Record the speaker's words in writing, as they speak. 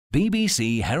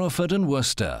BBC Hereford and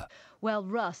Worcester. Well,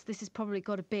 Russ, this has probably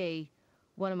got to be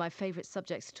one of my favourite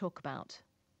subjects to talk about.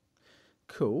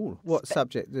 Cool. What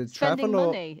subject? The Spending travel or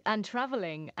money and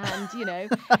travelling, and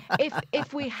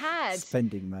if we had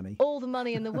spending money? all the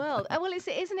money in the world. Well,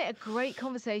 isn't it a great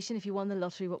conversation? If you won the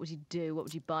lottery, what would you do? What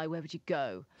would you buy? Where would you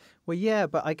go? Well, yeah,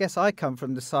 but I guess I come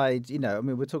from the side,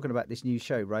 we're talking about this new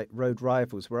show, right? Road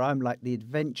Rivals, where I'm like the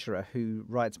adventurer who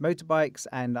rides motorbikes,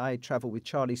 and I travel with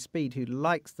Charley Speed, who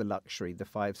likes the luxury, the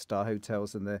 5-star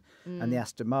hotels and the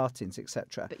Aston Martins,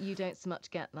 etc. But you don't so much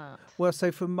get that. Well,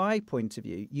 so from my point of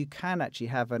view, you can actually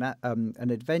have an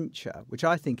adventure, which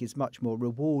I think is much more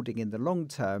rewarding in the long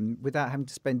term without having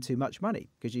to spend too much money,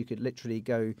 because you could literally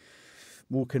go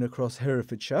walking across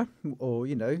Herefordshire or,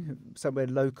 somewhere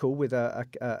local with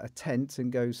a tent and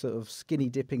go sort of skinny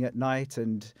dipping at night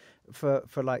and for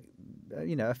like,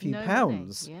 a few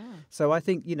pounds. Yeah. So I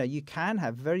think, you can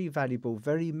have very valuable,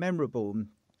 very memorable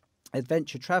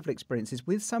adventure travel experiences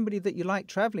with somebody that you like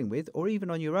travelling with, or even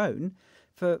on your own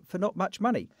for not much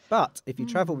money. But if you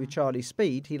travel with Charley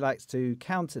Speed, he likes to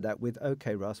counter that with,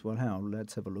 OK, Russ, well,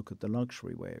 let's have a look at the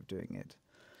luxury way of doing it,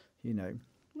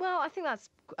 Well, I think that's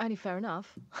only fair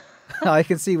enough. I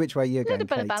can see which way you're going, A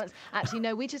bit of Kate. balance. Actually,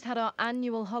 no, we just had our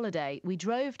annual holiday. We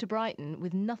drove to Brighton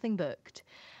with nothing booked,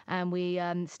 and we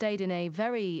stayed in a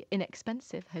very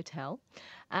inexpensive hotel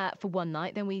for one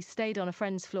night. Then we stayed on a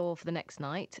friend's floor for the next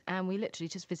night, and we literally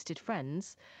just visited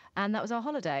friends, and that was our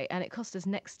holiday. And it cost us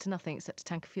next to nothing except a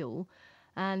tank of fuel.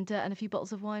 And a few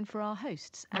bottles of wine for our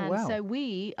hosts. Oh, and wow. so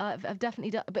we have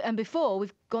definitely done... And before,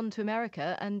 we've gone to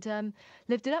America and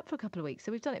lived it up for a couple of weeks.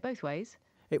 So we've done it both ways.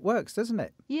 It works, doesn't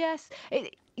it? Yes. Do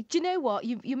you know what?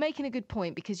 You're making a good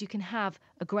point, because you can have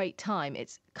a great time.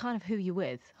 It's kind of who you're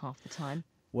with half the time.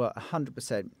 Well,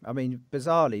 100%. I mean,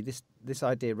 bizarrely, this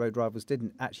idea, Road Rivals,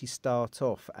 didn't actually start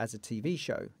off as a TV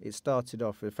show. It started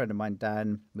off with a friend of mine,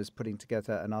 Dan, was putting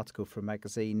together an article for a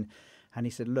magazine. And he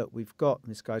said, look, we've got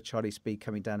this guy, Charley Speed,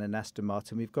 coming down in Aston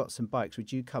Martin. We've got some bikes.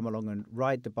 Would you come along and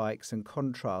ride the bikes and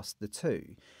contrast the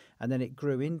two? And then it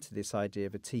grew into this idea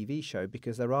of a TV show,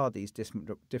 because there are these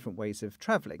different ways of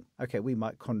travelling. OK, we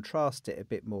might contrast it a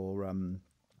bit more,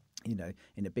 in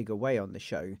a bigger way on the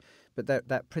show. But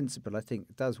that principle, I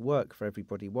think, does work for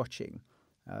everybody watching.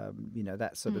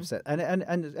 That sort of set.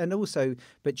 And also,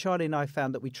 but Charley and I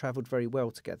found that we travelled very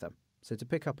well together. So to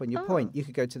pick up on your point, you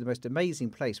could go to the most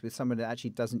amazing place with someone that actually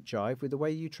doesn't jive with the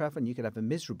way you travel, and you could have a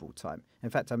miserable time.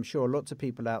 In fact, I'm sure lots of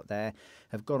people out there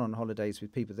have gone on holidays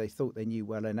with people they thought they knew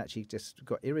well and actually just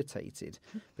got irritated.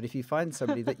 But if you find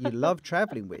somebody that you love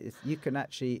travelling with, you can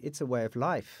actually, it's a way of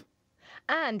life.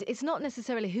 And it's not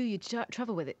necessarily who you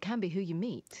travel with. It can be who you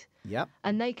meet. Yep.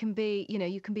 And they can be,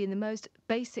 you can be in the most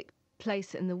basic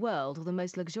place in the world or the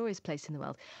most luxurious place in the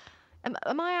world.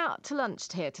 Am I out to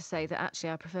lunch here to say that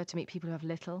actually I prefer to meet people who have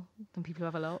little than people who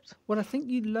have a lot? Well, I think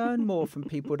you learn more from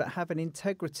people that have an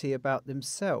integrity about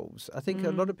themselves. I think a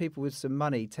lot of people with some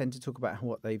money tend to talk about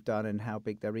what they've done and how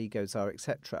big their egos are,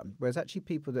 etc. Whereas actually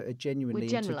people that are genuinely... We're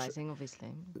generalising, obviously.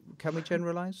 Can we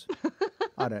generalise?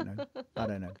 I don't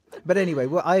know. But anyway,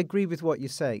 well, I agree with what you're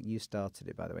saying. You started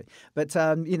it, by the way. But,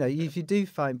 if you do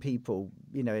find people,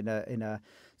 in a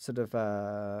sort of,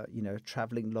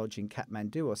 travelling lodge in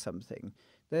Kathmandu or something,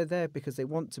 they're there because they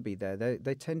want to be there.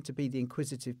 They tend to be the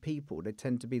inquisitive people. They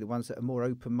tend to be the ones that are more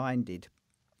open-minded.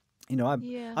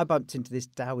 I bumped into this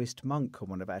Taoist monk on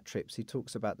one of our trips. He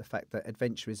talks about the fact that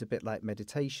adventure is a bit like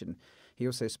meditation. He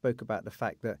also spoke about the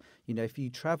fact that, if you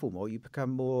travel more, you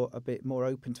become a bit more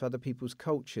open to other people's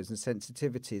cultures and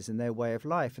sensitivities and their way of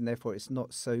life. And therefore, it's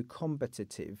not so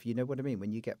combative. You know what I mean?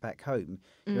 When you get back home,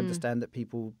 you understand that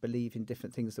people believe in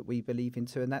different things that we believe in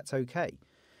too, and that's okay.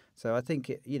 So I think,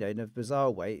 in a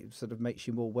bizarre way, it sort of makes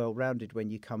you more well-rounded when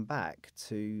you come back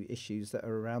to issues that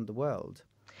are around the world.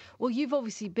 Well, you've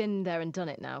obviously been there and done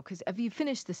it now, because have you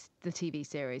finished the TV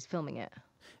series, filming it?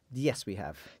 Yes, we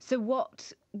have. So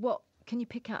what can you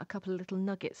pick out a couple of little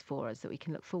nuggets for us that we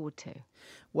can look forward to?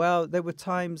 Well, there were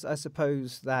times, I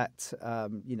suppose, that,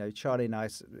 Charley and I,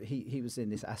 he was in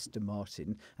this Aston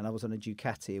Martin and I was on a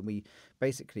Ducati, and we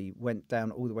basically went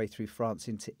down all the way through France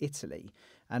into Italy.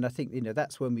 And I think,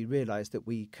 that's when we realised that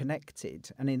we connected.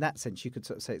 And in that sense, you could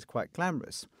sort of say it's quite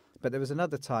glamorous. But there was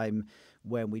another time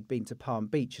when we'd been to Palm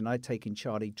Beach and I'd taken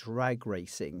Charley drag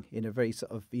racing in a very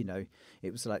sort of,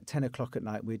 it was like 10 o'clock at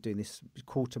night. We were doing this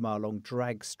quarter-mile long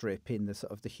drag strip in the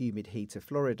sort of the humid heat of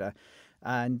Florida.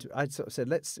 And I'd sort of said,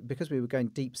 because we were going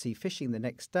deep sea fishing the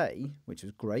next day, which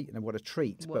was great and what a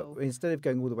treat. Whoa. But instead of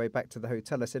going all the way back to the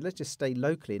hotel, I said, let's just stay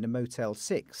locally in a Motel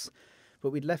 6. But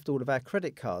we'd left all of our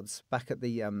credit cards back at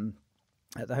the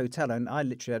hotel, and I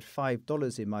literally had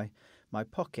 $5 in my my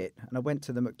pocket, and I went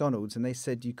to the McDonald's and they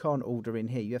said, you can't order in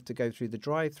here, you have to go through the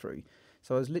drive-through.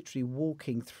 So I was literally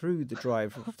walking through the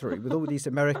drive-through with all these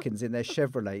Americans in their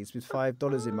Chevrolets with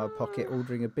 $5 in my pocket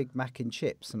ordering a Big Mac and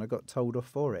chips, and I got told off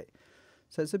for it.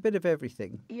 So it's a bit of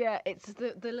everything. Yeah, it's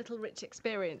the little rich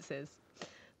experiences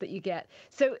that you get.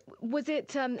 So was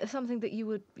it something that you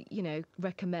would,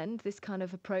 recommend, this kind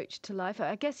of approach to life?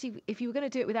 I guess if you were going to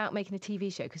do it without making a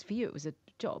TV show, because for you it was a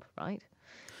job, right?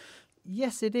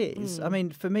 Yes, it is. I mean,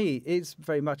 for me, it's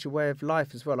very much a way of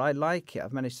life as well. I like it.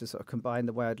 I've managed to sort of combine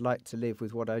the way I'd like to live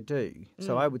with what I do.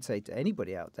 So I would say to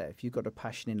anybody out there, if you've got a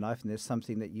passion in life and there's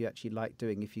something that you actually like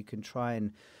doing, if you can try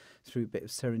and, through a bit of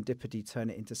serendipity,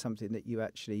 turn it into something that you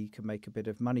actually can make a bit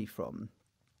of money from.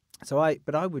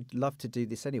 But I would love to do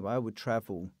this anyway. I would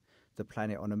travel the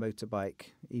planet on a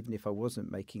motorbike, even if I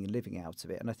wasn't making a living out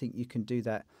of it. And I think you can do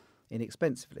that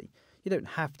inexpensively. You don't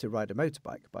have to ride a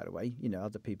motorbike, by the way.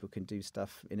 Other people can do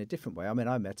stuff in a different way. I mean,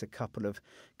 I met a couple of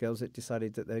girls that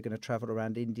decided that they're going to travel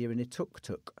around India in a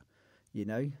tuk-tuk,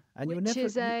 and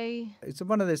it's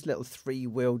one of those little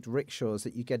 3-wheeled rickshaws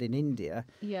that you get in India.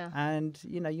 Yeah. And,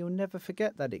 you'll never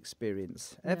forget that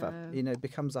experience, ever. No. It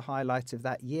becomes a highlight of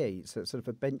that year. So it's sort of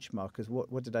a benchmark as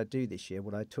what did I do this year?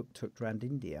 Well, I tuk-tuked around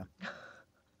India.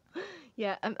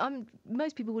 Yeah,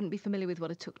 most people wouldn't be familiar with what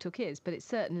a tuk-tuk is, but it's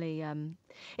certainly,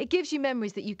 it gives you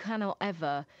memories that you cannot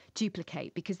ever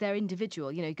duplicate because they're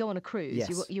individual. Go on a cruise,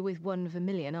 Yes. you're with one of a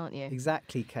million, aren't you?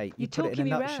 Exactly, Kate. You You're put it in a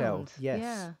talking me nutshell. round. Yes.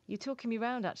 Yeah, you're talking me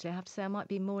round, actually. I have to say I might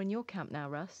be more in your camp now,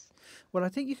 Russ. Well, I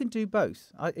think you can do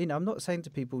both. I'm not saying to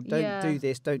people, don't do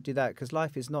this, don't do that, because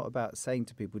life is not about saying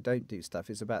to people, don't do stuff.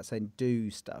 It's about saying, do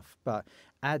stuff. But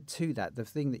add to that the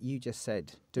thing that you just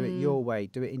said, do it your way,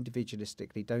 do it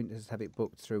individualistically. Don't just have it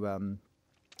booked through,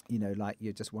 like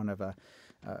you're just one of a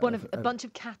bunch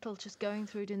of cattle just going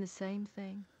through doing the same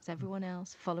thing as everyone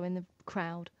else, following the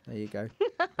crowd. There you go.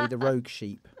 Be the rogue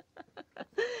sheep.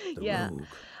 Rogue.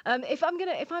 If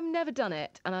I've never done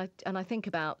it and I think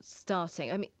about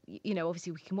starting, I mean,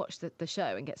 obviously we can watch the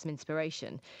show and get some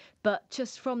inspiration, but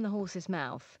just from the horse's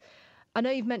mouth, I know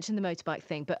you've mentioned the motorbike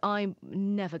thing, but I'm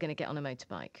never going to get on a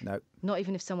motorbike. No. Not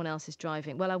even if someone else is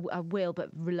driving. Well, I will, but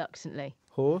reluctantly.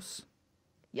 Horse?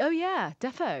 Oh yeah,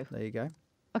 defo. There you go.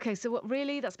 Okay, so what?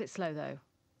 Really? That's a bit slow though.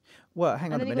 Well,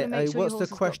 hang on a minute. What's the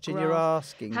question you're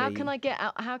asking How me? can I get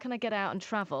out? How can I get out and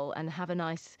travel and have a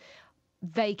nice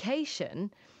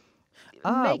vacation?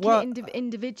 Making it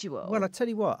individual. Well, I tell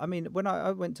you what. I mean, when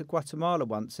I went to Guatemala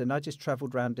once, and I just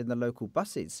travelled around in the local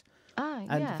buses.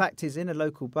 And the fact is, in a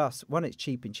local bus, one, it's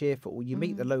cheap and cheerful. You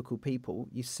meet the local people.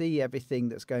 You see everything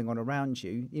that's going on around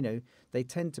you. They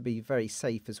tend to be very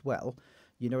safe as well.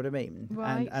 You know what I mean?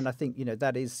 Right. And I think,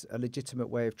 that is a legitimate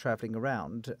way of travelling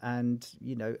around. And,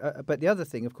 but the other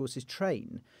thing, of course, is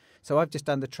train. So I've just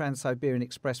done the Trans-Siberian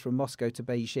Express from Moscow to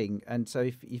Beijing. And so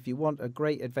if you want a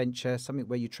great adventure, something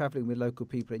where you're travelling with local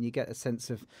people and you get a sense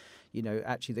of,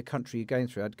 actually the country you're going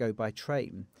through, I'd go by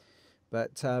train.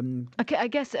 But okay, I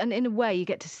guess, and in a way, you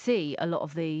get to see a lot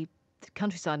of the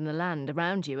countryside and the land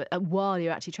around you while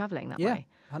you're actually travelling that way.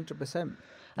 Yeah, 100%.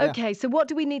 Okay, so what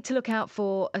do we need to look out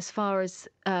for as far as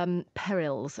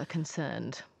perils are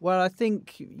concerned? Well, I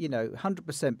think,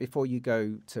 100% before you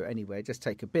go to anywhere, just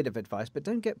take a bit of advice, but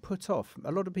don't get put off.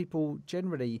 A lot of people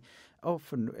generally,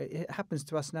 often, it happens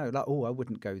to us now, like, I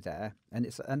wouldn't go there. And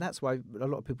that's why a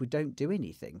lot of people don't do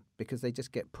anything, because they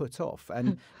just get put off.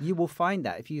 And you will find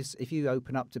that if you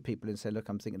open up to people and say, look,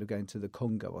 I'm thinking of going to the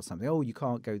Congo or something. Oh, you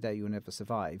can't go there, you'll never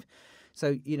survive.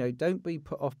 So, don't be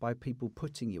put off by people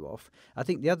putting you off. I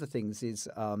think the other things is,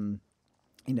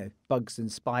 bugs and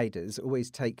spiders.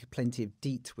 Always take plenty of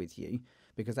DEET with you,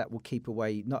 because that will keep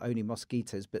away not only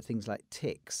mosquitoes, but things like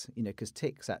ticks, because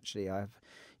ticks actually have,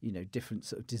 different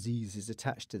sort of diseases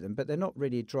attached to them. But they're not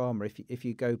really a drama if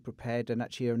you go prepared and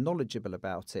actually are knowledgeable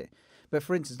about it. But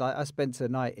for instance, I spent a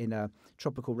night in a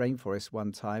tropical rainforest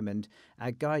one time, and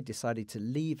our guide decided to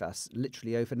leave us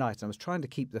literally overnight. I was trying to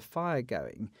keep the fire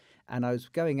going, and I was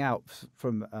going out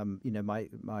from,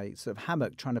 my sort of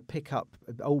hammock, trying to pick up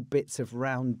old bits of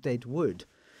round dead wood.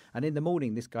 And in the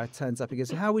morning, this guy turns up and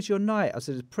goes, how was your night? I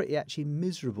said, it was pretty actually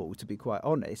miserable, to be quite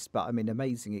honest, but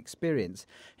amazing experience.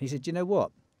 And he said, you know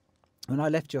what? When I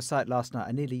left your site last night,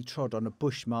 I nearly trod on a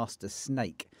bushmaster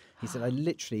snake. He said, I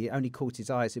literally only caught his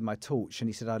eyes in my torch. And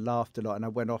he said, I laughed a lot and I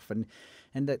went off. And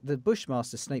the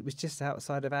bushmaster snake was just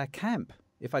outside of our camp.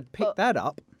 If I'd picked that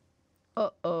up,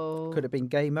 could have been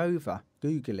game over.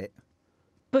 Google it.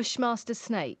 Bushmaster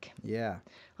snake. Yeah.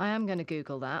 I am going to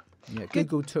Google that. Yeah,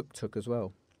 Google tuk-tuk as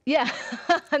well. Yeah,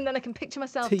 and then I can picture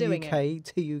myself doing it.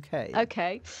 T-U-K.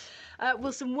 Okay.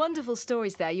 Well, some wonderful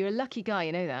stories there. You're a lucky guy,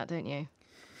 you know that, don't you?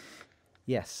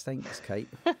 Yes, thanks, Kate.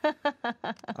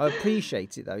 I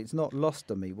appreciate it, though. It's not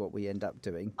lost on me what we end up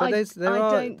doing. But I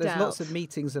don't there's lots doubt. of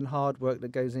meetings and hard work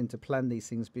that goes into plan these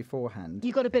things beforehand.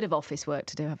 You've got a bit of office work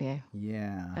to do, have you?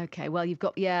 Yeah. Okay, well, you've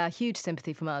got, huge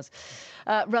sympathy from us.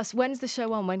 Russ, when's the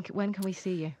show on? When can we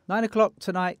see you? 9 o'clock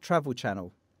tonight, Travel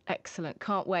Channel. Excellent,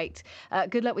 can't wait.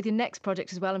 Good luck with your next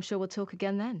project as well. I'm sure we'll talk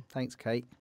again then. Thanks, Kate.